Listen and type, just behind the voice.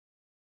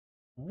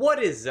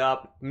What is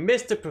up?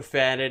 Mr.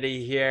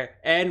 Profanity here,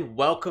 and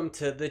welcome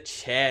to the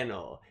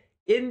channel.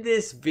 In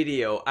this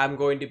video, I'm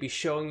going to be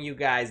showing you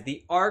guys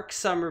the Ark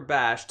Summer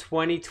Bash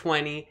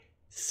 2020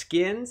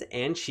 skins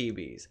and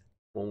chibis.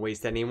 Won't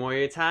waste any more of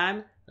your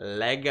time.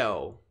 Let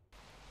go.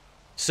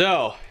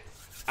 So,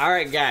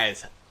 alright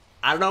guys,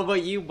 I don't know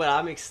about you, but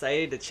I'm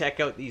excited to check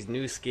out these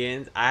new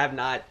skins. I have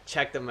not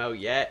checked them out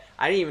yet.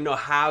 I didn't even know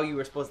how you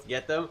were supposed to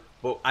get them,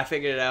 but I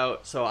figured it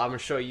out, so I'm gonna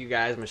show you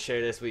guys. I'm gonna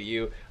share this with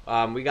you.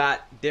 We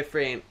got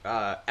different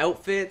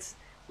outfits.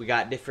 We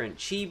got different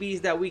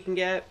chibis that we can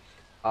get.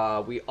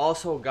 We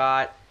also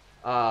got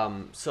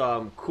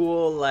some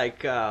cool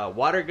like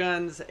water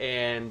guns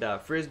and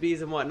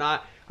frisbees and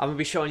whatnot. I'm gonna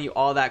be showing you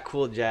all that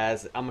cool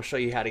jazz. I'm gonna show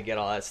you how to get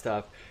all that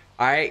stuff.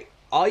 All right,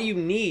 all you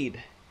need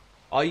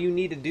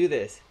to do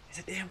this is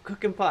a damn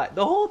cooking pot.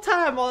 The whole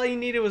time, all you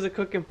needed was a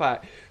cooking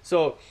pot.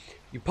 So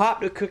you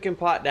pop the cooking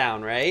pot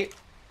down, right?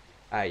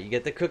 Alright, you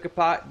get the cooker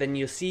pot, then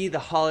you'll see the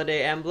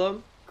holiday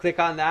emblem. Click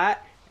on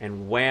that,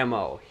 and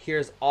whammo.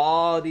 Here's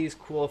all these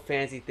cool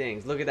fancy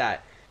things. Look at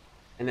that.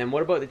 And then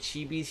what about the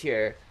chibis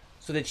here?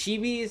 So the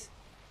chibis,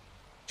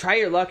 try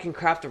your luck and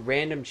craft a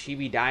random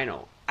chibi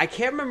dino. I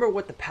can't remember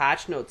what the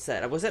patch notes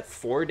said. Was it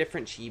 4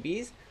 different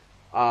chibis?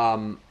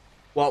 Well,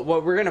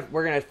 we're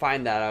gonna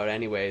find that out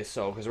anyway,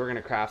 so because we're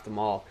gonna craft them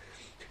all.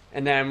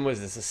 And then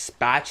was this a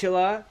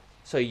spatula?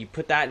 So you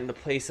put that in the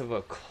place of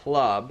a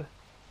club.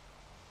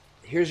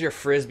 Here's your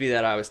frisbee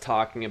that I was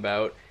talking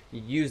about.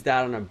 You use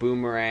that on a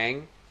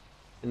boomerang,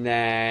 and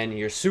then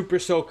your super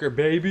soaker,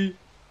 baby.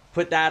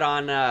 Put that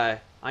on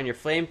your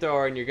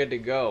flamethrower, and you're good to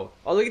go.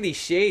 Oh, look at these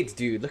shades,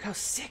 dude! Look how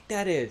sick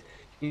that is.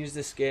 You use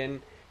the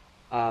skin,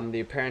 the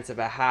appearance of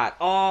a hat.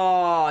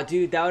 Oh,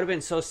 dude, that would have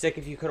been so sick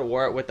if you could have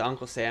wore it with the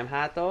Uncle Sam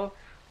hat, though.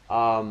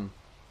 And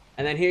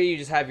then here you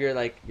just have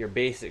your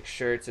basic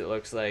shirts. It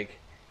looks like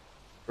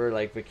for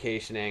like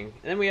vacationing,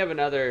 and then we have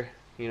another,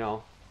 you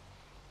know,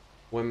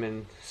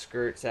 women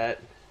skirt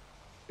set,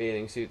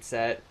 bathing suit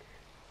set.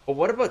 But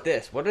what about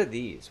this? What are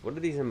these? What are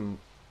these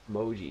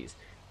emojis?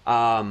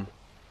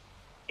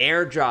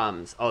 Air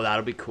drums. Oh,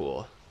 that'll be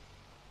cool.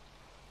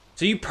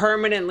 So you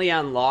permanently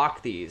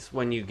unlock these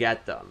when you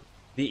get them.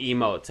 The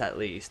emotes, at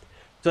least.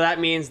 So that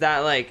means that,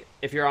 like,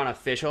 if you're on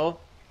official,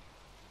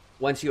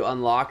 once you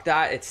unlock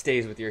that, it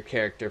stays with your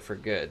character for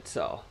good.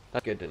 So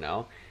that's good to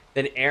know.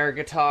 Then air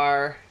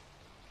guitar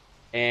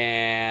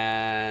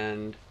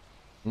and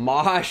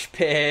mosh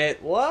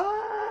pit.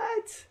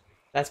 What?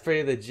 That's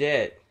pretty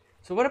legit.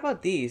 So what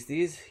about these?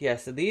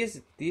 So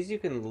these you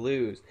can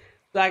lose.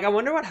 Like, I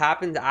wonder what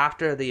happens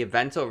after the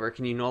event's over.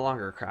 Can you no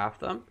longer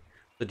craft them?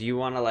 So do you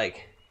want to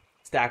like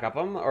stack up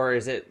them, or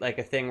is it like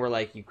a thing where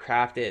like you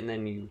craft it and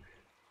then you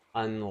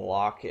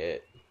unlock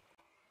it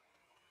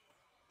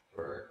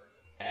forever?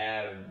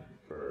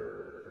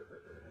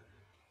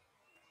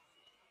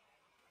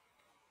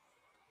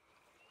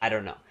 I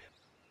don't know.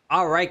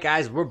 Alright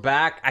guys, we're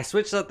back. I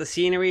switched up the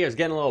scenery. I was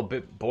getting a little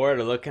bit bored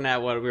of looking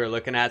at what we were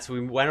looking at, so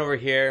we went over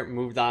here,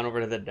 moved on over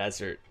to the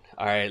desert.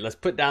 Alright, let's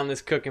put down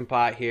this cooking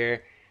pot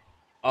here.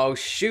 Oh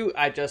shoot,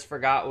 I just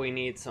forgot we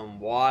need some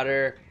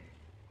water.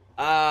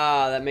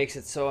 That makes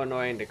it so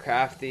annoying to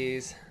craft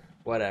these.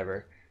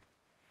 Whatever.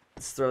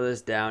 Let's throw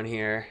this down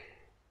here.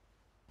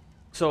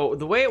 So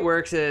the way it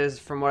works is,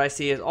 from what I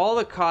see, is all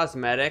the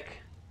cosmetic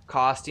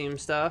costume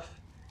stuff,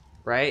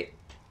 right?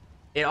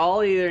 It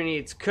all either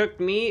needs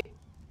cooked meat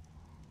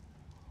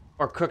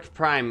or cooked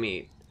prime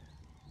meat.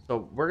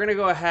 So we're gonna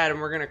go ahead and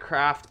we're gonna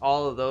craft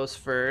all of those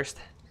first,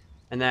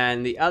 and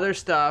then the other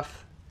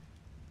stuff,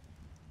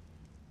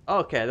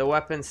 okay, the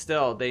weapons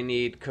still, they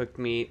need cooked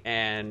meat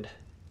and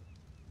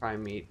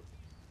prime meat.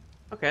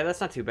 Okay,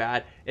 that's not too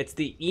bad. It's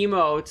the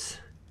emotes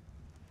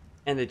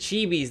and the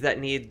chibis that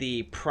need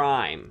the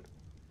prime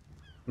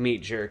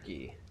meat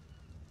jerky.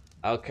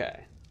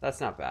 Okay,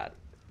 that's not bad.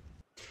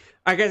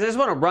 Alright guys, I just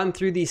want to run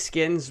through these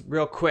skins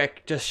real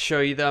quick, just show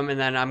you them, and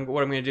then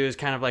what I'm going to do is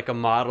kind of like a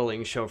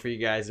modeling show for you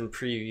guys and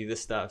preview the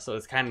stuff, so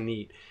it's kind of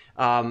neat.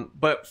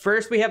 But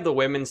first we have the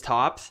women's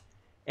tops,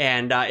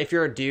 and if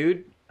you're a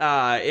dude,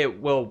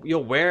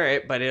 you'll wear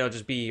it, but it'll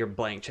just be your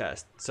blank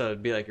chest, so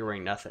it'd be like you're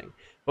wearing nothing.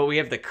 But we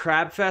have the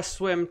Crabfest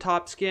swim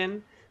top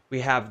skin, we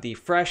have the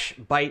Fresh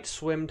Bite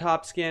swim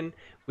top skin,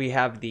 we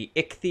have the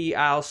Ichthy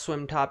Isle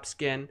swim top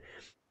skin,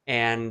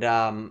 and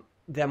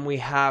then we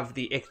have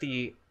the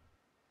Ichthy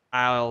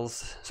Island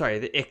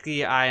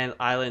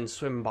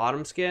swim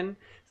bottom skin.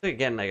 So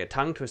again, like a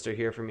tongue twister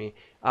here for me.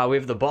 We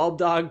have the Bulb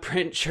Dog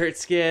print shirt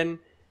skin,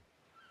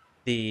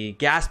 the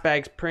Gas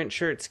Bags print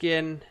shirt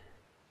skin,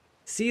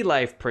 Sea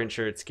Life print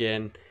shirt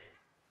skin,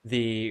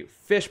 the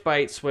Fish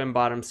Bite swim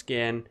bottom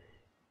skin,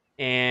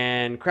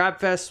 and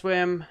Crabfest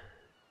swim,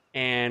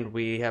 and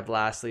we have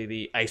lastly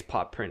the Ice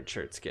Pop print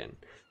shirt skin.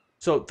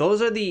 So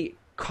those are the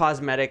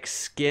cosmetic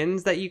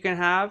skins that you can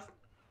have.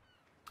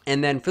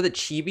 And then for the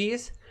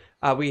chibis,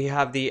 we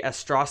have the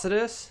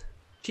Astrocetus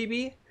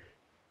chibi,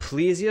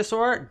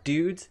 Plesiosaur.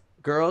 Dudes,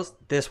 girls,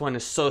 this one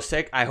is so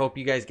sick. I hope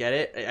you guys get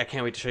it. I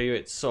can't wait to show you.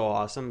 It's so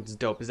awesome. It's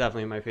dope. It's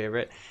definitely my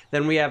favorite.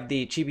 Then we have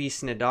the Chibi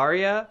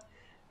Cnidaria,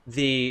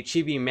 the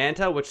Chibi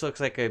Manta, which looks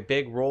like a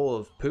big roll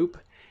of poop,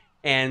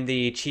 and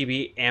the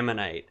Chibi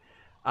Ammonite.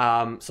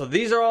 So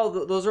those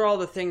are all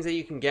the things that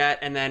you can get.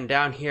 And then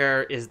down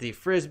here is the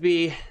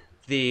Frisbee,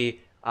 the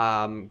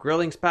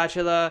grilling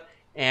spatula,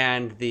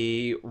 and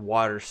the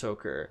water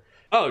soaker.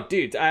 Oh,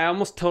 dude, I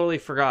almost totally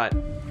forgot.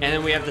 And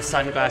then we have the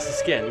sunglasses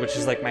skin, which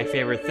is like my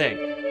favorite thing.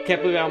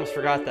 Can't believe I almost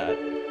forgot that.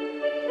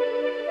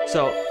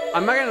 So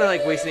I'm not gonna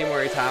like waste any more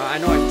of your time. I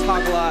know I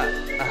talk a lot.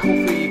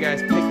 Hopefully you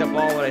guys picked up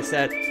all what I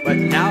said, but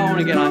now I want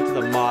to get on to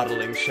the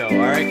modeling show. All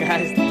right,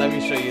 guys, let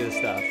me show you the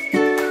stuff.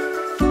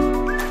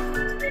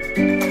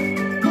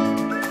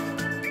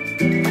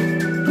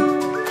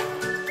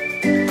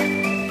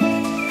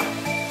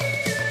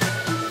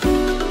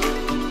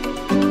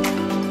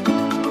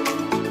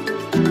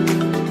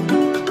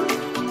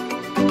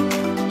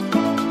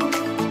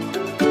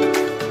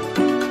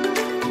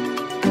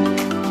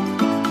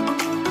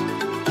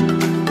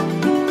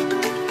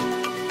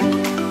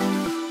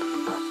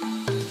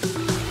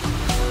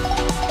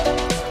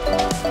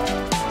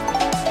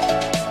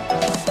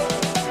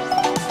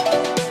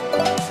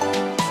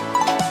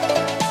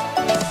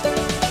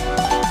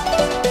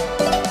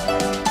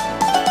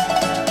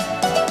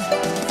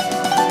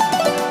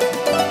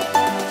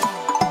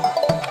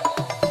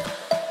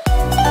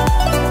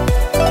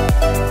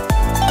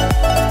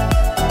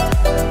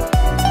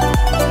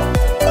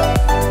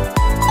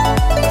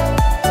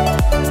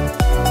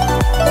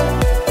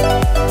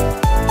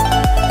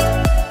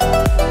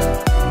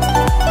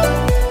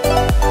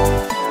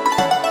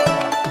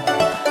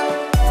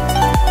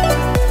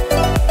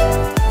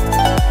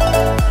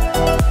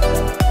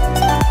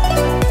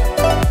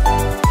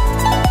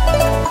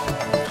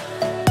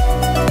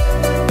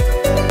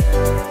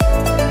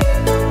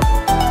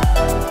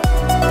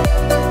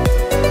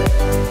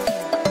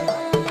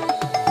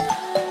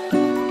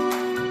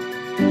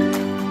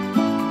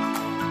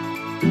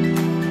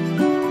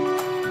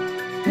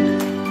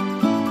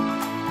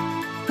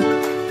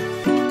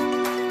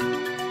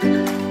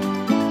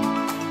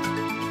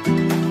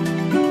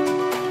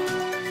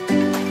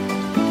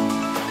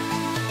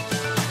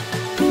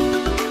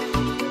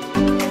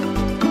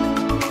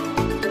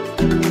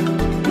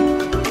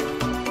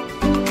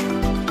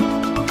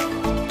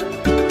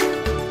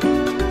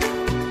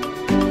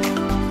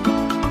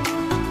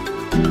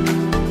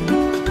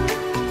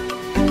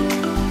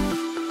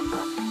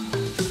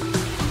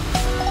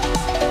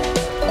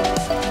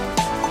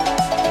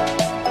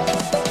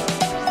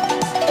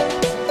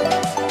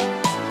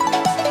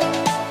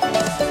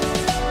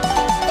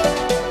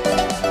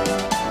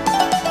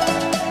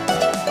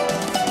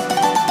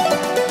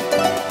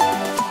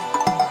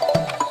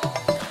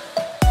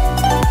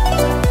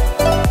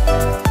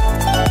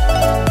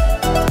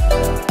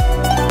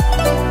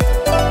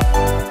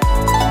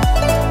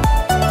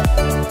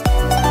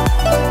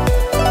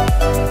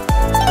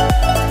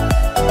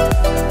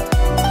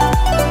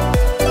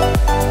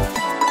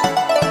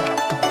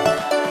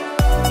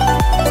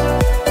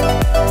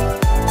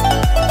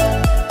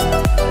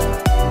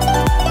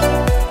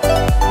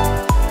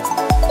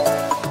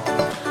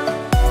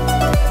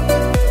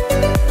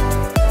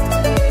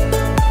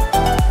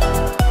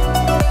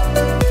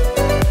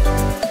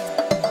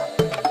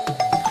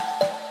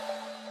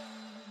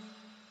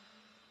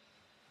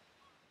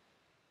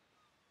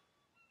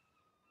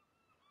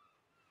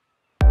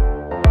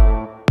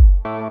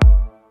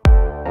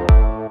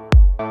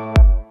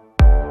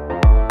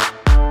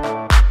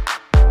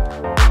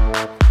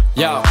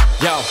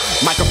 Yo,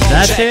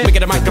 microphone check. We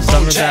get a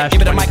microphone check.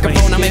 Give it a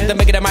microphone, I make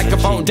the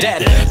microphone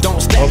dead. Don't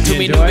step to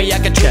me, newbie. I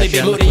could truly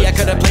be moody. I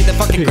could have played the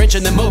fucking Grinch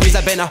in the movies.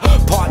 I've been a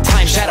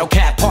part-time shadow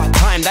cat,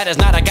 part-time. That is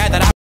not a guy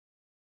that I